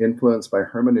scholars, influenced by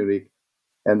hermeneutic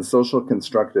and social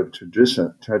constructive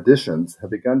traditions, have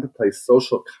begun to place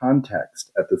social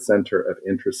context at the center of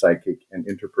intrapsychic and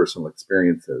interpersonal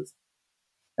experiences,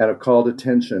 and have called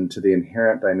attention to the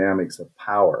inherent dynamics of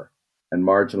power and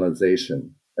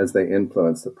marginalization as they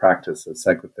influence the practice of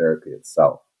psychotherapy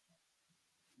itself.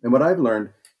 And what I've learned,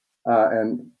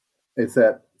 is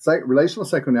that relational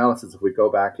psychoanalysis, if we go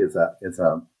back, is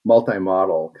a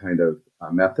multi-model kind of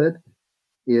method,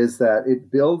 is that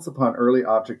it builds upon early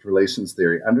object relations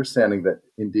theory, understanding that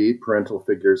indeed parental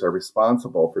figures are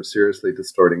responsible for seriously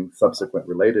distorting subsequent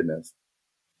relatedness,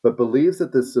 but believes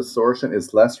that this distortion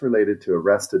is less related to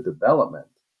arrested development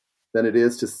than it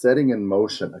is to setting in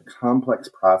motion a complex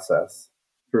process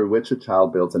through which a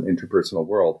child builds an interpersonal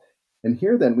world. And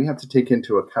here, then, we have to take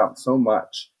into account so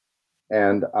much.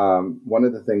 And one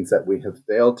of the things that we have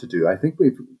failed to do, I think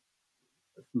we've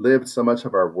lived so much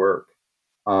of our work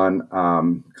on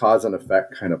cause and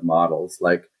effect kind of models,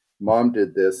 like mom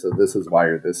did this, so this is why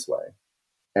you're this way.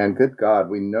 And good God,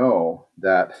 we know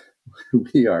that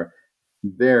we are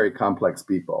very complex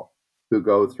people who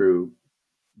go through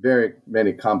very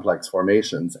many complex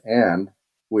formations, and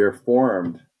we are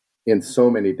formed in so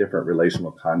many different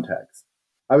relational contexts.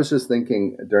 I was just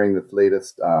thinking during this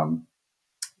latest, our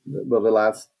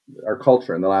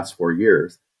culture in the last 4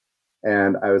 years,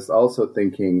 and I was also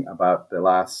thinking about the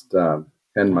last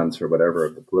 10 months or whatever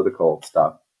of the political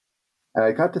stuff. And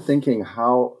I got to thinking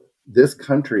how this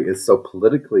country is so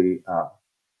politically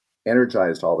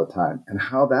energized all the time, and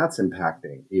how that's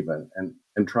impacting even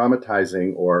and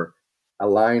traumatizing or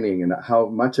aligning, and how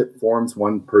much it forms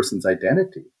one person's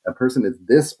identity. A person is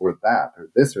this or that,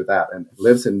 and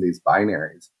lives in these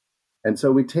binaries. And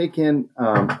so we take in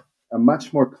a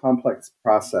much more complex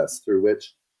process through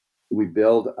which we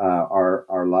build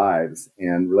our lives.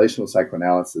 And relational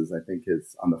psychoanalysis, I think,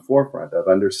 is on the forefront of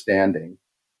understanding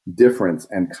difference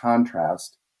and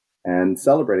contrast and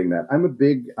celebrating that. I'm a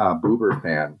big Buber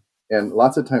fan, and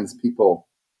lots of times people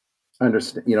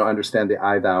understand the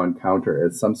I, thou encounter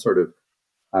as some sort of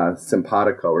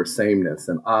simpatico or sameness,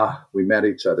 and we met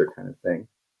each other kind of thing.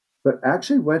 But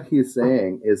actually what he's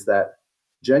saying is that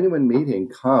genuine meeting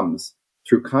comes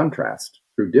through contrast,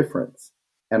 through difference,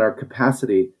 and our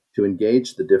capacity to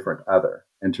engage the different other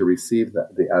and to receive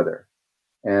the other.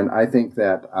 And I think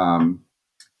that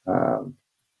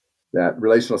that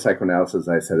relational psychoanalysis, as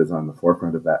I said, is on the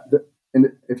forefront of that. And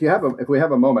if we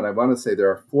have a moment, I want to say there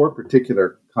are 4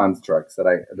 particular constructs that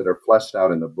are fleshed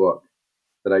out in the book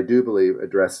that I do believe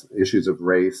address issues of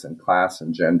race and class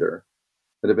and gender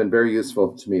that have been very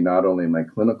useful to me, not only in my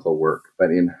clinical work, but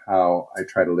in how I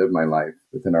try to live my life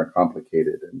within our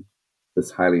complicated and this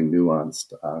highly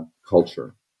nuanced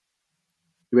culture.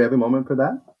 Do we have a moment for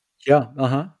that? Yeah.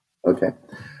 Uh-huh. Okay.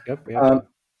 Yep.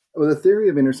 Well, the theory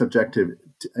of intersubjectivity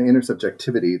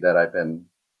that I've been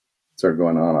sort of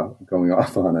going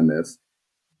off on in this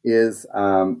is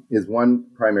one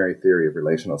primary theory of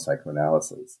relational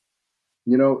psychoanalysis.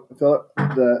 You know, Philip,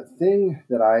 the thing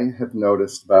that I have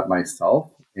noticed about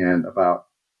myself and about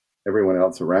everyone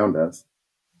else around us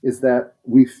is that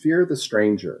we fear the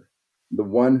stranger, the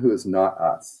one who is not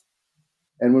us.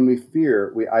 And when we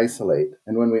fear, we isolate.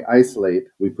 And when we isolate,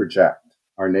 we project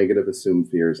our negative assumed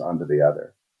fears onto the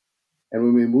other. And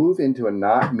when we move into a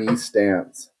not me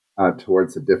stance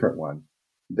towards a different one,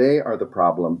 they are the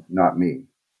problem, not me.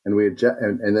 And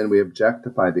then we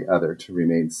objectify the other to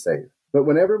remain safe. But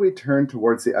whenever we turn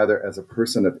towards the other as a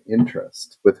person of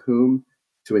interest with whom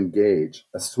to engage,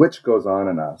 a switch goes on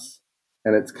in us.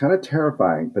 And it's kind of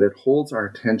terrifying, but it holds our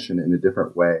attention in a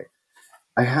different way.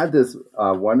 I had this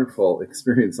wonderful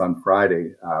experience on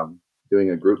Friday doing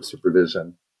a group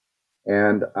supervision.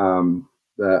 And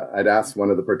I'd asked one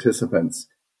of the participants,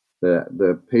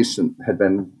 the patient had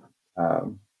been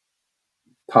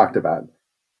talked about.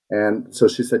 And so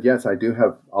she said, yes, I do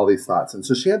have all these thoughts. And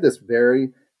so she had this very,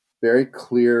 very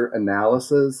clear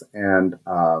analysis and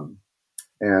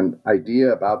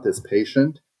idea about this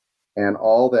patient and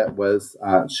all that was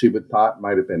she would thought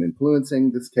might have been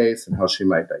influencing this case and how she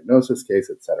might diagnose this case,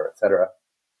 et cetera, et cetera.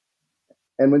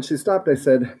 And when she stopped, I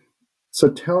said, so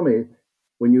tell me,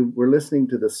 when you were listening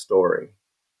to this story,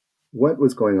 what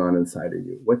was going on inside of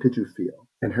you? What did you feel?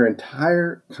 And her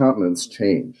entire countenance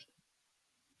changed.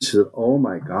 She said, oh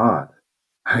my God,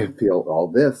 I feel all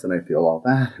this and I feel all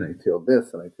that and I feel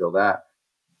this and I feel that.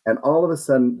 And all of a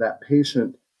sudden, that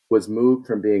patient was moved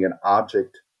from being an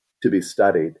object to be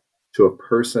studied to a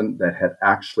person that had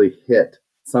actually hit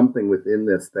something within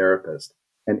this therapist.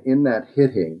 And in that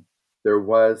hitting, there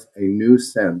was a new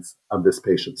sense of this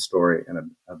patient's story and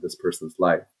of this person's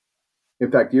life. In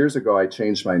fact, years ago, I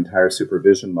changed my entire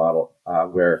supervision model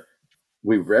where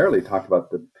we rarely talk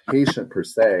about the patient per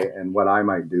se and what I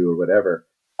might do or whatever.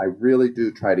 I really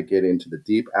do try to get into the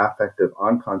deep affective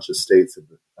unconscious states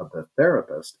of the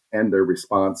therapist and their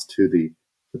response to the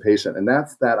patient. And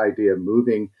that's that idea of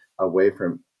moving away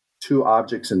from 2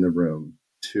 objects in the room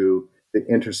to the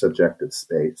intersubjective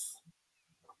space.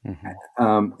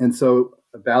 Mm-hmm. And so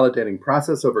validating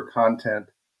process over content,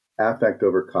 affect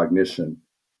over cognition,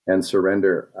 and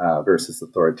surrender versus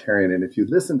authoritarian. And if you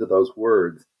listen to those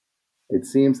words, it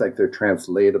seems like they're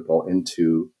translatable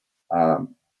into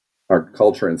our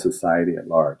culture and society at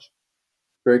large.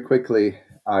 Very quickly,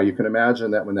 you can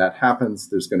imagine that when that happens,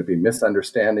 there's going to be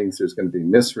misunderstandings, there's going to be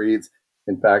misreads.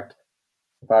 In fact,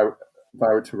 if I if I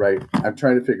were to write, I'm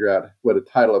trying to figure out what a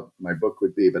title of my book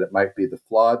would be, but it might be The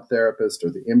Flawed Therapist or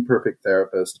The Imperfect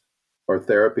Therapist or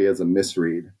Therapy as a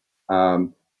Misread.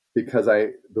 Because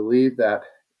I believe that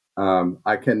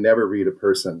I can never read a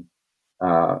person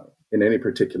in any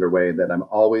particular way, that I'm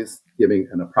always giving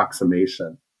an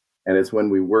approximation. And it's when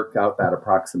we work out that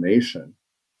approximation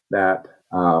that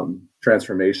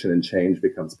transformation and change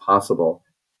becomes possible.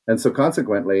 And so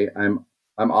consequently, I'm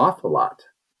off a lot.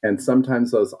 And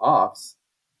sometimes those offs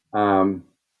we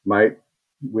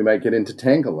might get into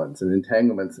entanglements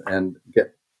and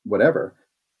get whatever.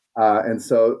 And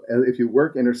so if you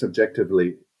work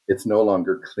intersubjectively, it's no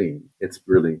longer clean. It's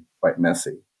really quite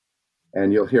messy.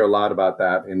 And you'll hear a lot about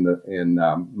that in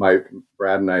my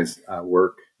Brad and I's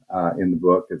work in the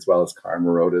book, as well as Karen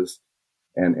Morota's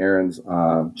and Aaron's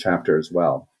chapter as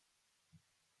well.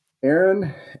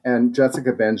 Aaron and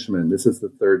Jessica Benjamin, this is the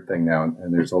third thing now,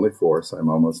 and there's only 4, so I'm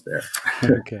almost there.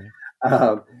 Okay.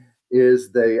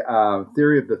 Is the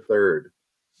theory of the third.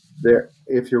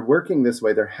 If you're working this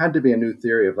way, there had to be a new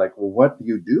theory of like, well, what do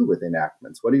you do with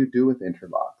enactments? What do you do with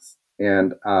interlocks?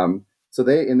 And so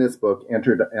they, in this book,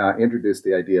 introduced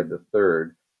the idea of the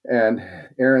third. And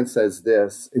Aaron says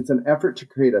this: it's an effort to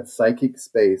create a psychic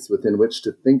space within which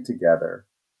to think together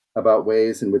about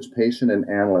ways in which patient and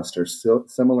analyst are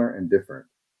similar and different,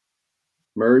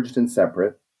 merged and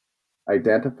separate,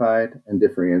 identified and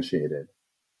differentiated,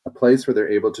 a place where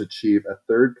they're able to achieve a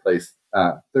third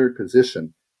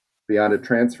position beyond a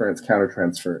transference,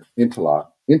 countertransfer,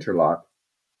 interlock,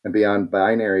 and beyond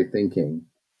binary thinking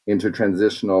into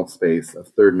transitional space of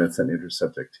thirdness and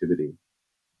intersubjectivity.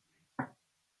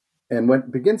 And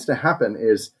what begins to happen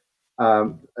is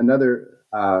another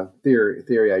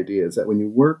theory idea is that when you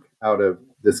work out of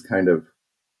this kind of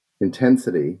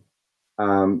intensity,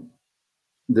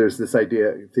 there's this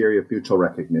theory of mutual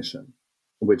recognition,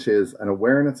 which is an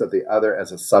awareness of the other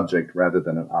as a subject rather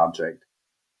than an object.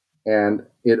 And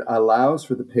it allows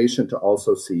for the patient to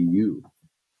also see you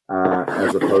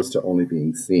as opposed to only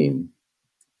being seen.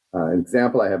 An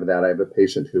example I have of that, I have a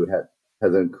patient who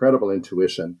has incredible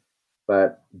intuition,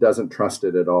 but doesn't trust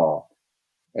it at all.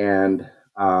 And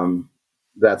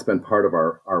that's been part of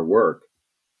our work.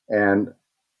 And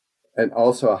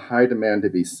also a high demand to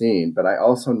be seen. But I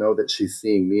also know that she's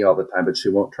seeing me all the time, but she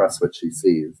won't trust what she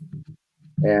sees.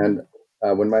 And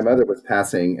when my mother was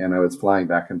passing and I was flying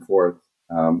back and forth,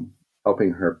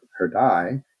 helping her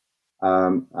die,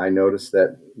 I noticed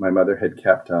that my mother had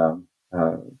kept a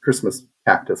Christmas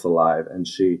cactus alive, and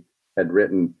she had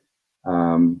written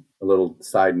a little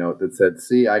side note that said,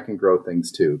 "See, I can grow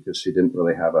things too," because she didn't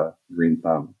really have a green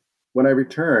thumb. When I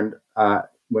returned,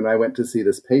 when I went to see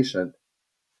this patient,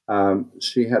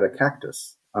 she had a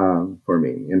cactus for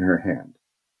me in her hand.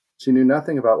 She knew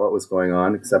nothing about what was going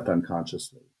on except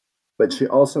unconsciously, but she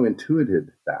also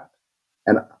intuited that.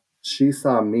 And she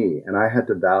saw me, and I had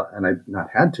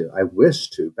to, I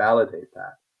wished to validate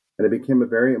that. And it became a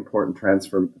very important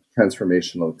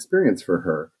transformational experience for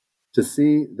her to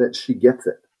see that she gets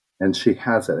it and she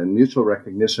has it. And mutual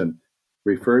recognition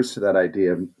refers to that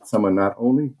idea of someone not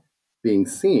only being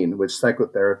seen, which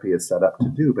psychotherapy is set up to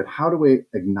do, but how do we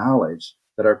acknowledge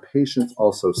that our patients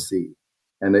also see?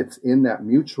 And it's in that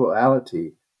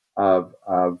mutuality of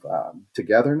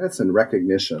togetherness and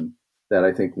recognition that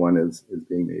I think one is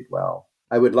being made well.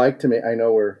 I would like to make, I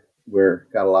know we're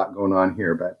got a lot going on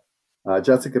here, but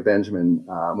Jessica Benjamin,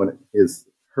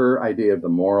 her idea of the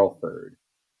moral third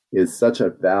is such a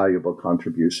valuable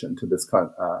contribution to this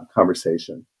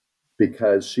conversation,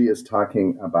 because she is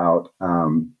talking about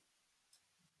the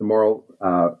moral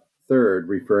third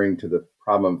referring to the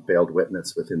problem of failed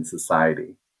witness within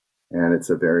society. And it's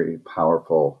a very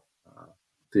powerful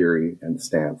theory and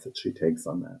stance that she takes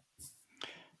on that.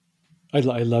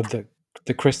 I love the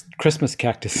Christmas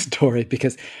cactus story,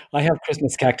 because I have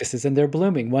Christmas cactuses and they're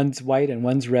blooming. One's white and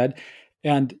one's red.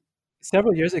 And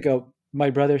several years ago, my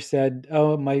brother said,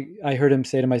 I heard him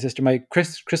say to my sister, my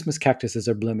Christmas cactuses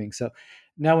are blooming. So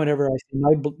now whenever I see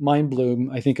mine bloom,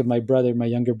 I think of my brother, my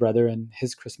younger brother, and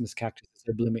his Christmas cactuses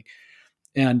are blooming.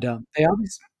 And they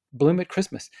always bloom at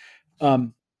Christmas.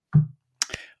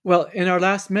 Well, in our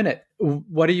last minute,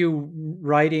 what are you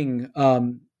writing?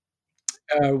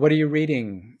 What are you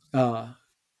reading? Yeah.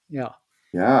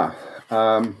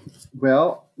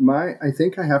 Well, I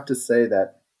think I have to say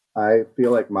that I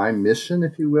feel like my mission,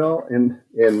 if you will, in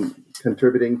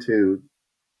contributing to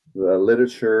the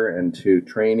literature and to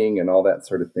training and all that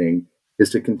sort of thing, is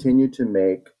to continue to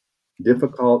make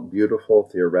difficult, beautiful,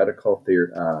 theoretical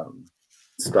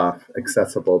stuff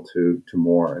accessible to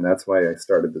more. And that's why I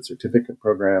started the certificate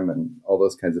program and all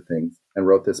those kinds of things and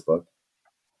wrote this book.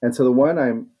 And so the one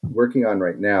I'm working on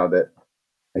right now that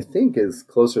I think is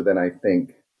closer than I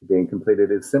think to being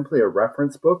completed, is simply a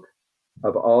reference book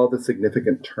of all the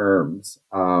significant terms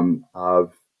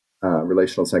of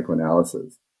relational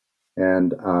psychoanalysis.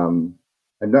 And I'm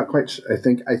not quite sure. I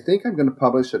think I'm going to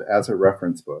publish it as a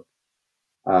reference book,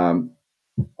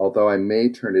 although I may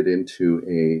turn it into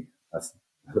a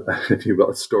if you will,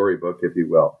 a storybook, if you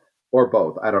will, or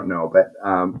both. I don't know, but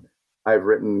I've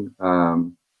written.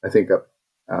 I think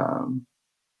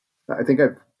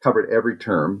I've covered every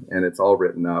term, and it's all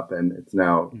written up, and it's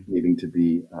now needing to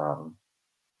be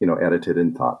edited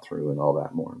and thought through and all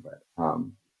that more. But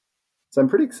so I'm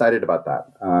pretty excited about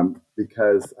that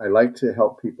because I like to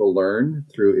help people learn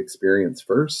through experience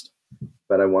first,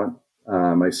 but I want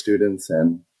my students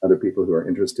and other people who are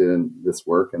interested in this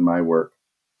work and my work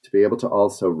to be able to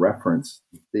also reference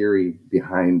the theory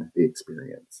behind the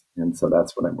experience. And so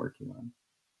that's what I'm working on.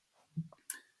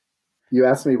 You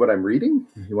asked me what I'm reading?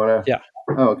 You want to? Yeah.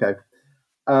 Oh, okay.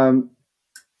 In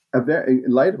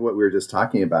light of what we were just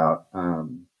talking about,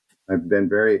 I've been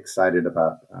very excited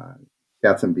about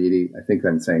Katzenbeede, I think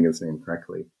I'm saying his name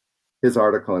correctly, his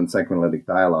article in Psychoanalytic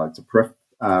Dialogues,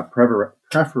 a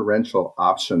preferential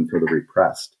option for the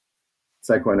repressed,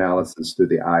 psychoanalysis through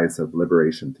the eyes of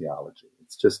liberation theology.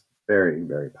 It's just very,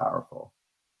 very powerful.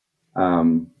 I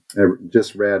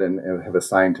just read and have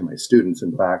assigned to my students,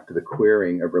 in fact, The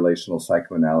Queering of Relational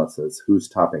Psychoanalysis, Who's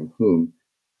Topping Whom,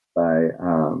 by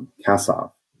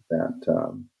Kassoff,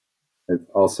 that it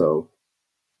also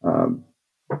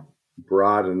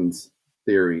broadens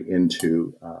theory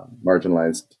into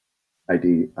marginalized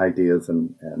ideas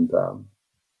and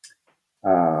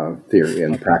theory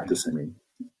and practice, I mean.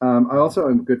 I also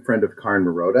am a good friend of Karen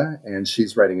Marotta, and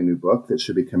she's writing a new book that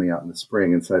should be coming out in the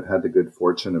spring. And so I've had the good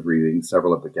fortune of reading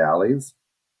several of the galleys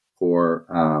for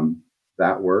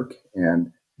that work.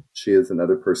 And she is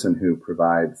another person who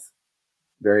provides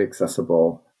very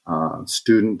accessible,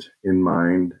 student in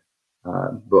mind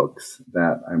books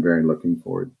that I'm very looking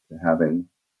forward to having.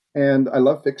 And I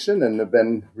love fiction and have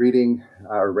been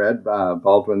read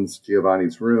Baldwin's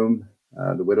Giovanni's Room,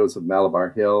 The Widows of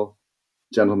Malabar Hill,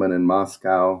 Gentlemen in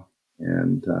Moscow.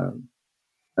 And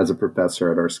as a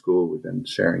professor at our school, we've been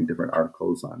sharing different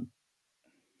articles on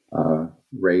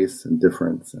race and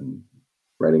difference and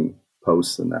writing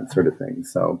posts and that sort of thing.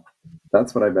 So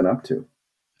that's what I've been up to.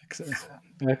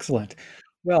 Excellent.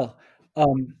 Well,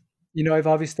 I've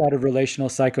always thought of relational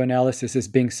psychoanalysis as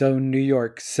being so New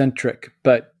York centric,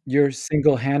 but you're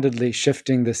single-handedly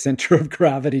shifting the center of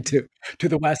gravity to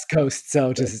the West Coast,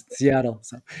 so to Seattle.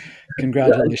 So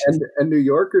congratulations. Yeah, and New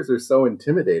Yorkers are so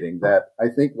intimidating that I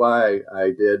think why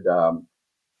I did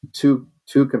two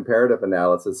comparative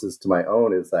analyses to my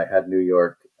own is I had New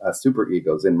York super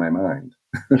egos in my mind.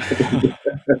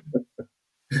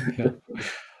 Yeah.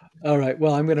 All right.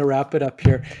 Well, I'm going to wrap it up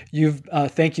here.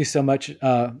 Thank you so much,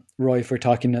 Roy, for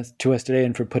talking to us today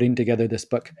and for putting together this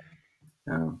book.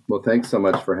 Well, thanks so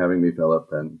much for having me, Philip.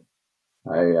 And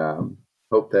I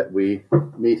hope that we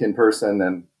meet in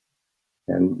person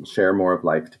and share more of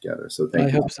life together. So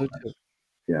thank you. I hope so too.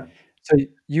 Yeah. So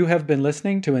you have been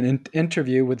listening to an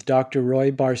interview with Dr.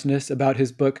 Roy Barsness about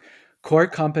his book, Core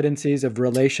Competencies of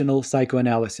Relational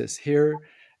Psychoanalysis, here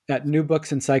at New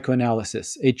Books in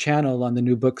Psychoanalysis, a channel on the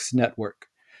New Books Network.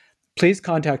 Please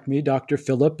contact me, Dr.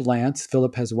 Philip Lance,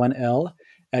 Philip has one L,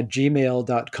 at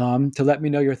gmail.com to let me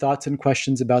know your thoughts and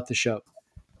questions about the show.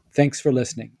 Thanks for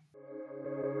listening.